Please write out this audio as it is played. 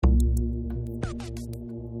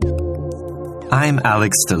I'm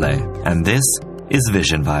Alex DeLay, and this is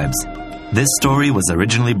Vision Vibes. This story was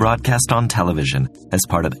originally broadcast on television as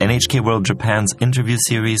part of NHK World Japan's interview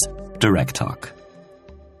series, Direct Talk.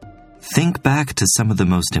 Think back to some of the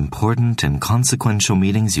most important and consequential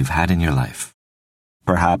meetings you've had in your life.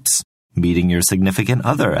 Perhaps meeting your significant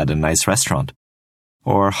other at a nice restaurant,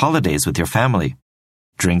 or holidays with your family,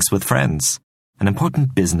 drinks with friends, an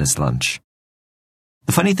important business lunch.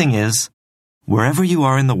 The funny thing is, wherever you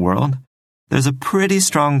are in the world, there's a pretty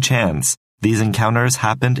strong chance these encounters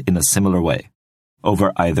happened in a similar way,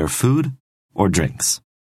 over either food or drinks.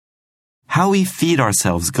 How we feed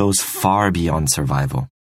ourselves goes far beyond survival.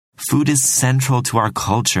 Food is central to our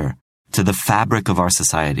culture, to the fabric of our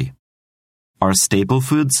society. Our staple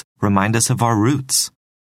foods remind us of our roots,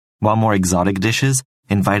 while more exotic dishes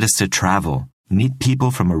invite us to travel, meet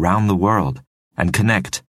people from around the world, and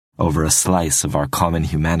connect over a slice of our common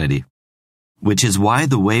humanity. Which is why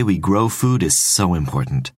the way we grow food is so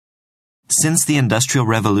important. Since the Industrial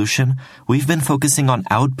Revolution, we've been focusing on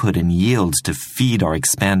output and yields to feed our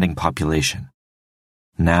expanding population.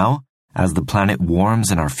 Now, as the planet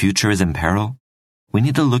warms and our future is in peril, we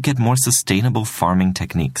need to look at more sustainable farming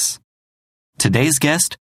techniques. Today's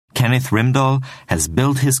guest, Kenneth Rimdahl, has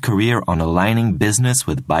built his career on aligning business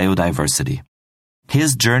with biodiversity.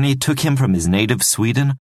 His journey took him from his native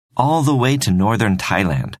Sweden all the way to northern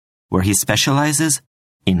Thailand, where he specializes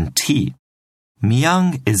in tea.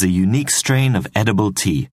 Myang is a unique strain of edible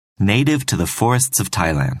tea, native to the forests of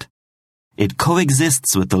Thailand. It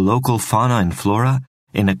coexists with the local fauna and flora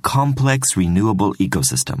in a complex, renewable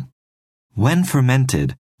ecosystem. When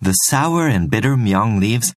fermented, the sour and bitter Myang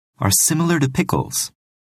leaves are similar to pickles.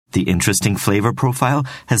 The interesting flavor profile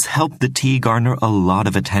has helped the tea garner a lot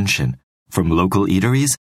of attention, from local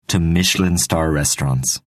eateries to Michelin star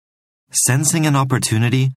restaurants. Sensing an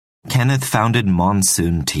opportunity, Kenneth founded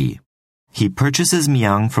Monsoon Tea. He purchases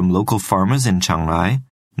Myang from local farmers in Chiang Rai,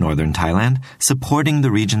 northern Thailand, supporting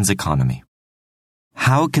the region's economy.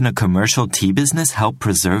 How can a commercial tea business help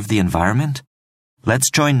preserve the environment?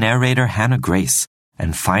 Let's join narrator Hannah Grace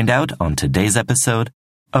and find out on today's episode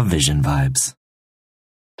of Vision Vibes.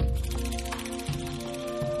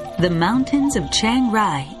 The mountains of Chiang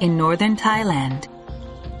Rai in northern Thailand.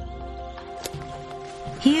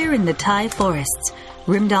 Here in the Thai forests,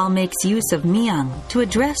 Rimdahl makes use of Myang to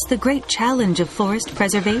address the great challenge of forest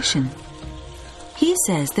preservation. He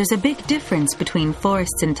says there's a big difference between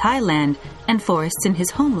forests in Thailand and forests in his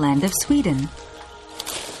homeland of Sweden.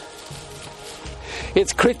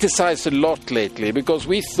 It's criticized a lot lately because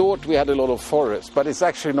we thought we had a lot of forest, but it's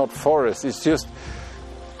actually not forest, it's just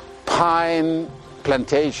pine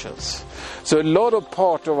plantations. So a lot of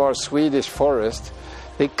part of our Swedish forest,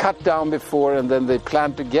 they cut down before and then they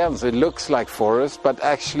plant again, so it looks like forest, but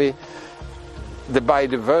actually the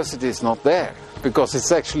biodiversity is not there because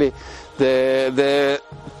it's actually the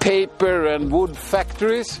paper and wood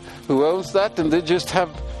factories who owns that, and they just have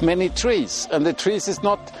many trees, and the trees is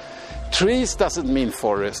not, trees doesn't mean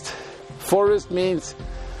forest. Forest means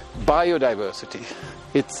biodiversity.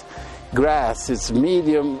 It's grass, it's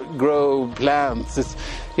medium grow plants,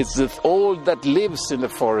 it's all that lives in the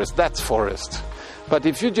forest, that's forest. But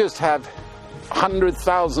if you just have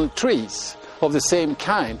 100,000 trees of the same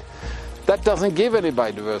kind, that doesn't give any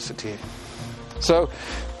biodiversity. So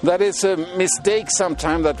that is a mistake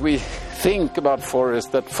sometimes that we think about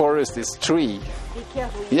forest, that forest is tree. Be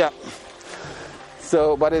careful. Yeah.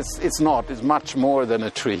 So, but it's not, it's much more than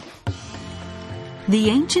a tree. The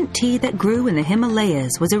ancient tea that grew in the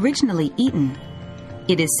Himalayas was originally eaten.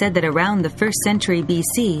 It is said that around the 1st century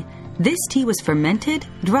BC, this tea was fermented,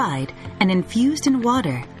 dried, and infused in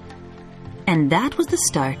water. And that was the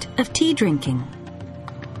start of tea drinking.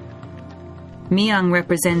 Myang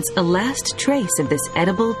represents a last trace of this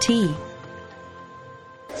edible tea.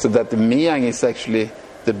 So that the Myang is actually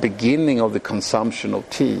the beginning of the consumption of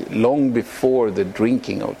tea, long before the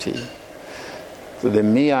drinking of tea. So the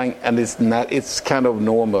Myang, and it's kind of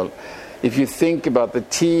normal. If you think about the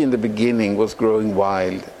tea in the beginning was growing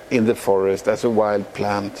wild in the forest as a wild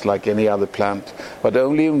plant, like any other plant, but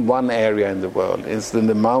only in one area in the world. It's in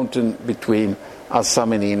the mountain between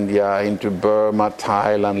Assam in India, into Burma,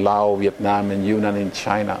 Thailand, Laos, Vietnam, and Yunnan in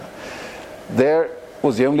China. There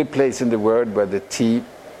was the only place in the world where the tea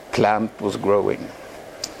plant was growing.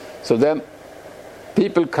 So then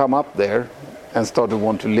people come up there and start to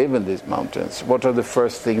want to live in these mountains. What are the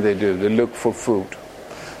first thing they do? They look for food.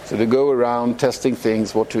 So they go around testing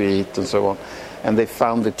things, what to eat and so on. And they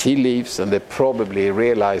found the tea leaves, and they probably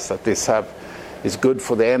realized that is good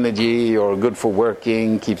for the energy or good for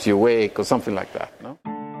working, keeps you awake or something like that. No?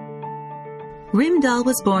 Rimdahl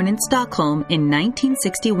was born in Stockholm in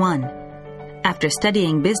 1961. After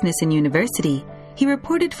studying business in university, he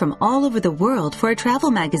reported from all over the world for a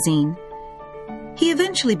travel magazine. He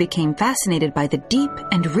eventually became fascinated by the deep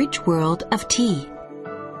and rich world of tea.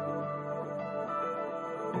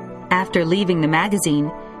 After leaving the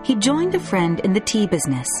magazine, he joined a friend in the tea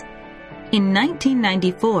business. In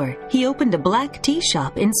 1994, he opened a black tea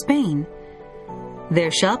shop in Spain.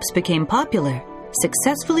 Their shops became popular,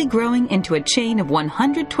 successfully growing into a chain of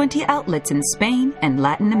 120 outlets in Spain and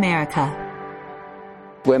Latin America.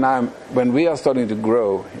 When we are starting to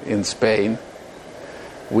grow in Spain,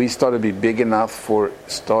 we started to be big enough for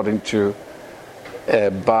starting to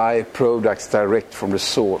buy products direct from the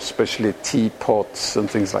source, especially teapots and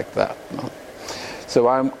things like that. So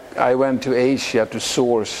I went to Asia to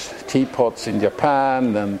source teapots in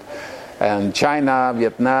Japan and China,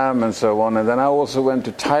 Vietnam, and so on. And then I also went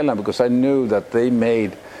to Thailand because I knew that they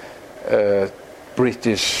made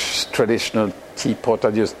British traditional teapot.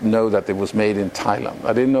 I just know that it was made in Thailand.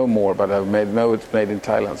 I didn't know more, but I know it's made in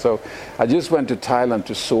Thailand. So I just went to Thailand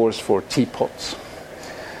to source for teapots.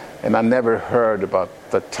 And I never heard about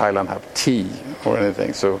that Thailand have tea or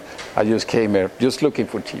anything. So I just came here just looking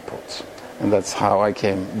for teapots. And that's how I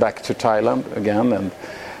came back to Thailand again.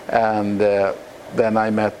 And then I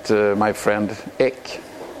met my friend Ek,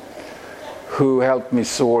 who helped me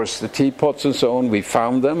source the teapots and so on. We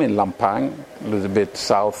found them in Lampang, a little bit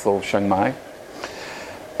south of Chiang Mai.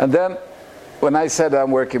 And then when I said I'm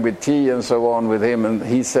working with tea and so on with him, and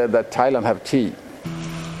he said that Thailand have tea.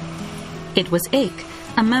 It was Ek,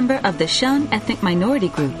 a member of the Shan ethnic minority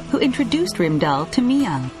group, who introduced Rimdal to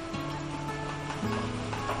Miang.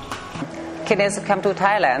 Kenneth come to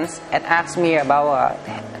Thailand and asked me about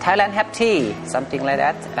Thailand have tea, something like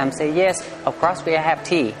that. I'm saying yes, of course we have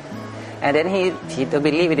tea. And then he don't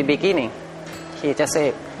believe in the beginning. He just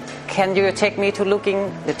said, can you take me to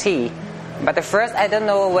looking the tea? But at first I don't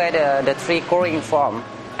know where the tree growing from.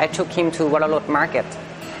 I took him to Waralot market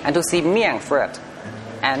and to see Miang first.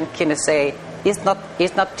 And Kenneth say, it's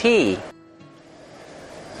not tea.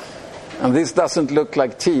 And this doesn't look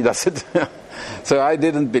like tea, does it? So I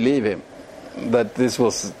didn't believe him that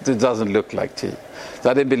it doesn't look like tea. So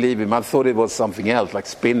I didn't believe him. I thought it was something else, like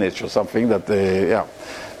spinach or something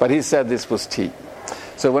But he said this was tea.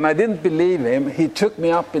 So when I didn't believe him, he took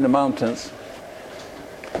me up in the mountains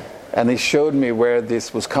and he showed me where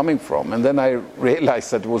this was coming from. And then I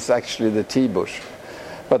realized that it was actually the tea bush.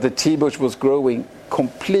 But the tea bush was growing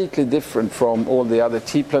completely different from all the other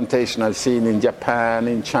tea plantations I've seen in Japan,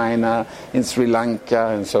 in China, in Sri Lanka,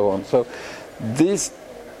 and so on. So this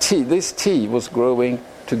tea was growing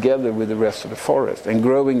together with the rest of the forest and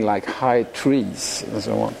growing like high trees and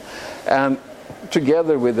so on. And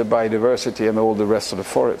together with the biodiversity and all the rest of the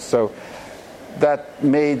forest. So that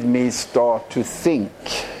made me start to think,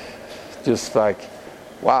 just like,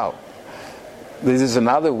 wow, this is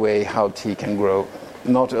another way how tea can grow,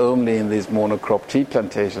 not only in these monocrop tea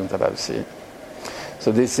plantations that I've seen.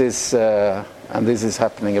 So this is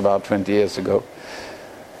happening about 20 years ago.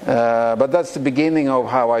 But that's the beginning of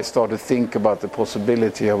how I started to think about the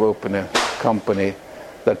possibility of opening a company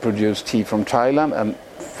that produced tea from Thailand and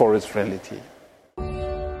forest-friendly tea.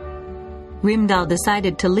 Rimdal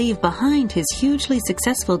decided to leave behind his hugely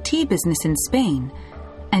successful tea business in Spain,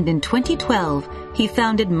 and in 2012 he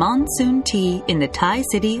founded Monsoon Tea in the Thai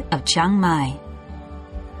city of Chiang Mai.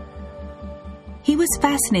 He was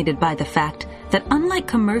fascinated by the fact that unlike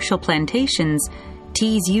commercial plantations,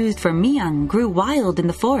 teas used for Miang grew wild in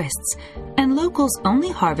the forests, and locals only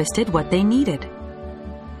harvested what they needed.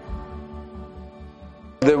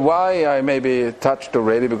 The why I maybe touched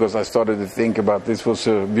already, because I started to think about this was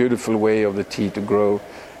a beautiful way of the tea to grow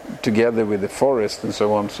together with the forest and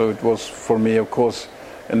so on. So it was for me, of course,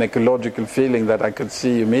 an ecological feeling that I could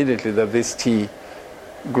see immediately that this tea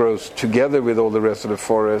grows together with all the rest of the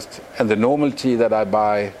forest, and the normal tea that I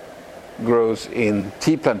buy grows in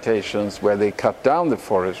tea plantations where they cut down the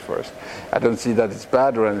forest first. I don't see that it's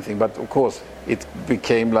bad or anything, but of course it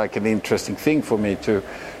became like an interesting thing for me to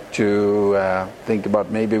think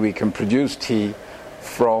about maybe we can produce tea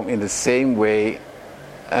in the same way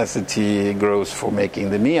as the tea grows for making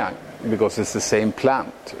the Miang, because it's the same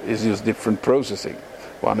plant, it's just different processing.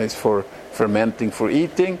 One is for fermenting for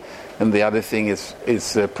eating, and the other thing is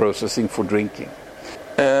processing for drinking.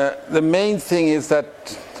 The main thing is that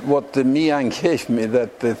what the Miang gave me,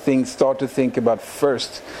 that the thing start to think about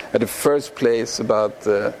first, at the first place, about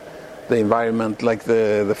the environment, like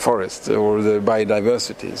the forest or the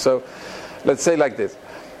biodiversity. So let's say like this: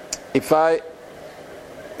 if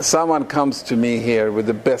someone comes to me here with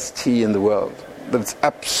the best tea in the world, that's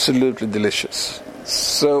absolutely delicious,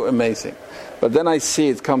 so amazing, But then I see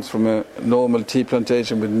it comes from a normal tea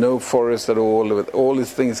plantation with no forest at all, with all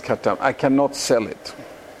these things cut down. I cannot sell it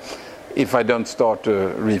if I don't start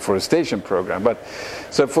a reforestation program. But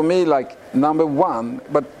so for me, like, number one,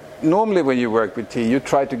 but normally when you work with tea, you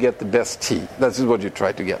try to get the best tea. That is what you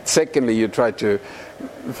try to get. Secondly, you try to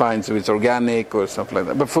find so it's organic or something like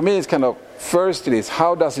that. But for me, it's kind of, first it is,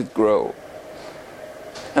 how does it grow?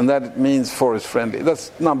 And that means forest friendly.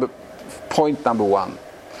 That's point number one.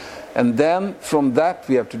 And then from that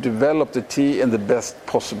we have to develop the tea in the best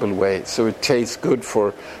possible way so it tastes good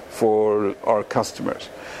for our customers.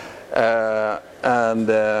 So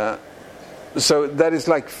that is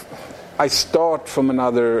like, I start from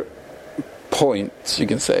another point, you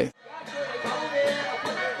can say.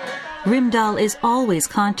 Rimdahl is always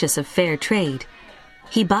conscious of fair trade.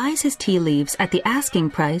 He buys his tea leaves at the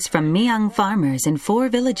asking price from Miang farmers in 4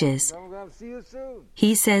 villages.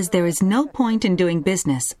 He says there is no point in doing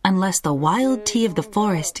business unless the wild tea of the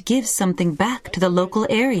forest gives something back to the local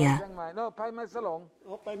area.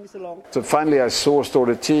 So finally I sourced all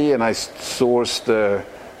the tea and I sourced the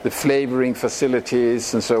flavoring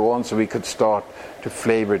facilities and so on, so we could start to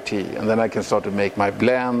flavor tea. And then I can start to make my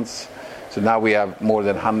blends. So now we have more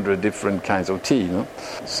than 100 different kinds of tea. No?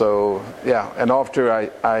 So, yeah, and after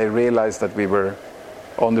I realized that we were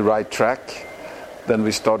on the right track, then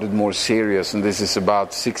we started more serious. And this is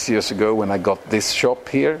about 6 years ago when I got this shop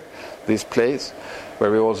here, this place,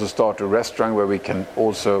 where we also start a restaurant where we can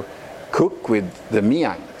also cook with the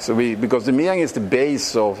miang. So because the miang is the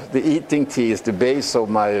base of, the eating tea is the base of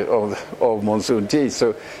monsoon tea.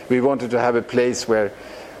 So we wanted to have a place where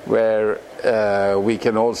we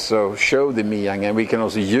can also show the miang and we can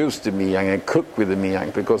also use the miang and cook with the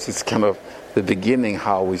miang, because it's kind of the beginning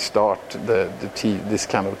how we start the tea, this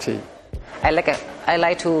kind of tea. I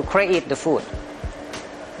like to create the food.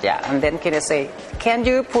 Yeah, and then can I say, can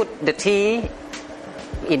you put the tea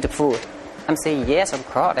in the food? I'm saying yes, of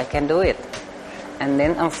course, I can do it. And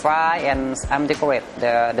then I'm fry and I'm decorate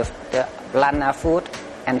the lana food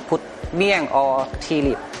and put miang or tea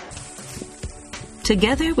leaf.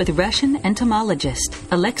 Together with Russian entomologist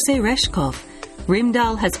Alexei Reshkov,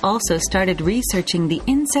 Rimdahl has also started researching the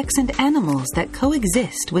insects and animals that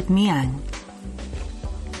coexist with miang.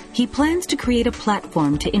 He plans to create a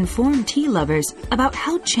platform to inform tea lovers about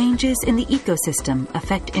how changes in the ecosystem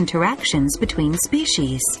affect interactions between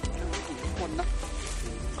species.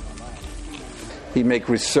 He makes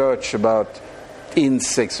research about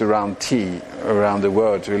insects around tea around the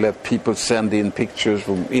world. We let people send in pictures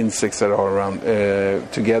from insects that are around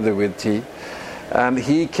together with tea. And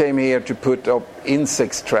he came here to put up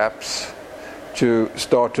insect traps to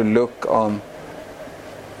start to look on,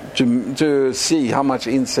 to see how much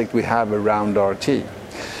insect we have around our tea.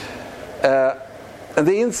 And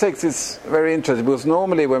the insects is very interesting, because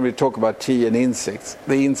normally when we talk about tea and insects,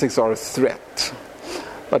 the insects are a threat.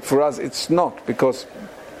 But for us it's not, because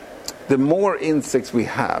the more insects we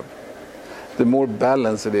have, the more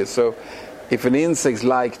balanced it is. So if an insect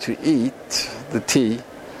likes to eat the tea,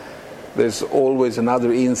 there's always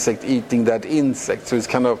another insect eating that insect. So it's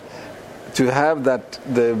kind of, to have that,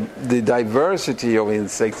 the diversity of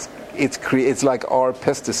insects, it's like our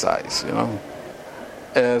pesticides, you know.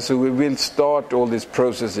 So we will start all this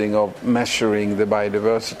processing of measuring the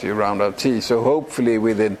biodiversity around our tea. So hopefully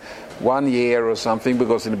within 1 year or something,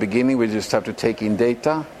 because in the beginning we just have to take in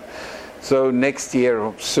data. So next year,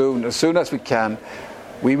 as soon as we can,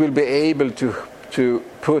 we will be able to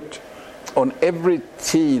put on every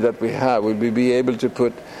tea that we have, we'll be able to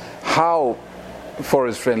put how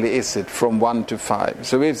forest friendly is it from 1 to 5.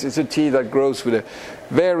 So it's a tea that grows with a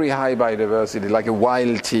very high biodiversity, like a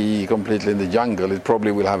wild tea completely in the jungle, it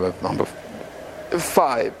probably will have a number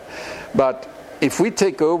 5. But if we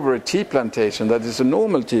take over a tea plantation that is a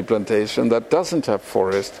normal tea plantation that doesn't have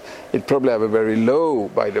forest, it probably have a very low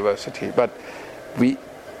biodiversity. But we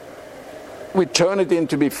turn it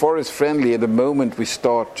into be forest friendly at the moment we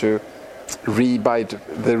start to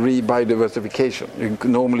rebiodiversification.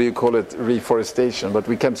 Normally you call it reforestation, but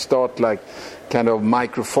we can start like kind of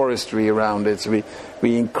microforestry around it. So we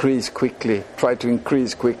try to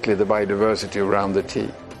increase quickly the biodiversity around the tea.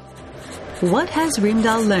 What has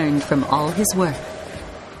Rimdahl learned from all his work?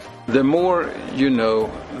 The more you know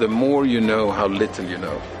how little you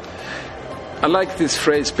know. I like this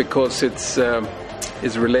phrase because it's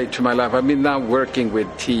related to my life. I've been now working with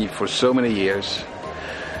tea for so many years.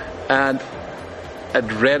 And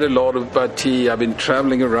I'd read a lot about tea. I've been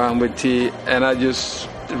traveling around with tea. And I just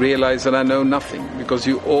realized that I know nothing. Because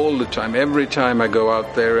all the time, every time I go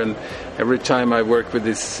out there and every time I work with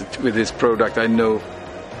this product, I know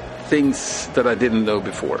things that I didn't know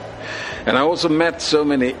before. And I also met so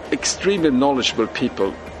many extremely knowledgeable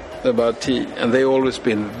people about tea, and they've always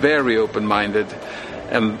been very open-minded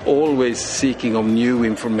and always seeking of new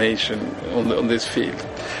information on this field.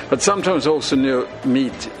 But sometimes also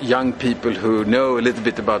meet young people who know a little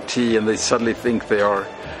bit about tea, and they suddenly think they are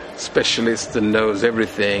specialists and knows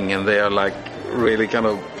everything, and they are like really kind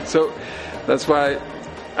of... So that's why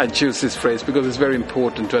I choose this phrase, because it's very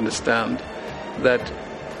important to understand that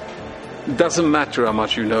it doesn't matter how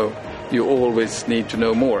much you know, you always need to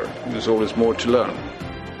know more. There's always more to learn.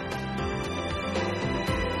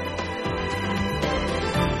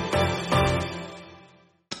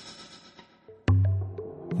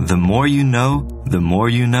 The more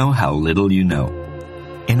you know how little you know.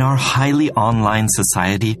 In our highly online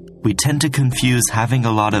society, we tend to confuse having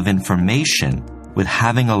a lot of information with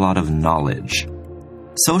having a lot of knowledge.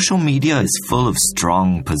 Social media is full of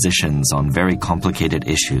strong positions on very complicated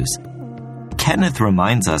issues. Kenneth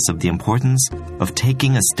reminds us of the importance of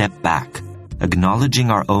taking a step back,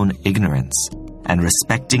 acknowledging our own ignorance, and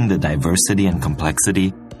respecting the diversity and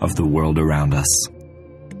complexity of the world around us.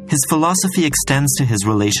 His philosophy extends to his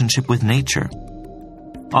relationship with nature.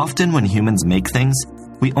 Often when humans make things,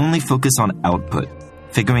 we only focus on output,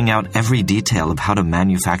 figuring out every detail of how to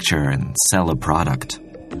manufacture and sell a product.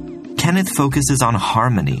 Kenneth focuses on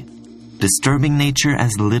harmony, disturbing nature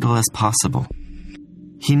as little as possible.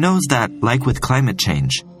 He knows that, like with climate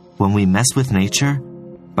change, when we mess with nature,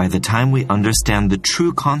 by the time we understand the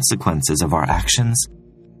true consequences of our actions,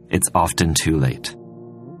 it's often too late.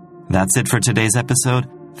 That's it for today's episode.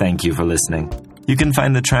 Thank you for listening. You can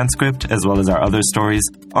find the transcript as well as our other stories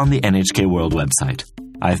on the NHK World website.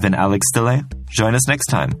 I've been Alex Stille. Join us next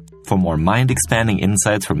time for more mind-expanding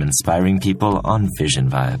insights from inspiring people on Vision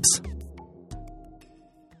Vibes.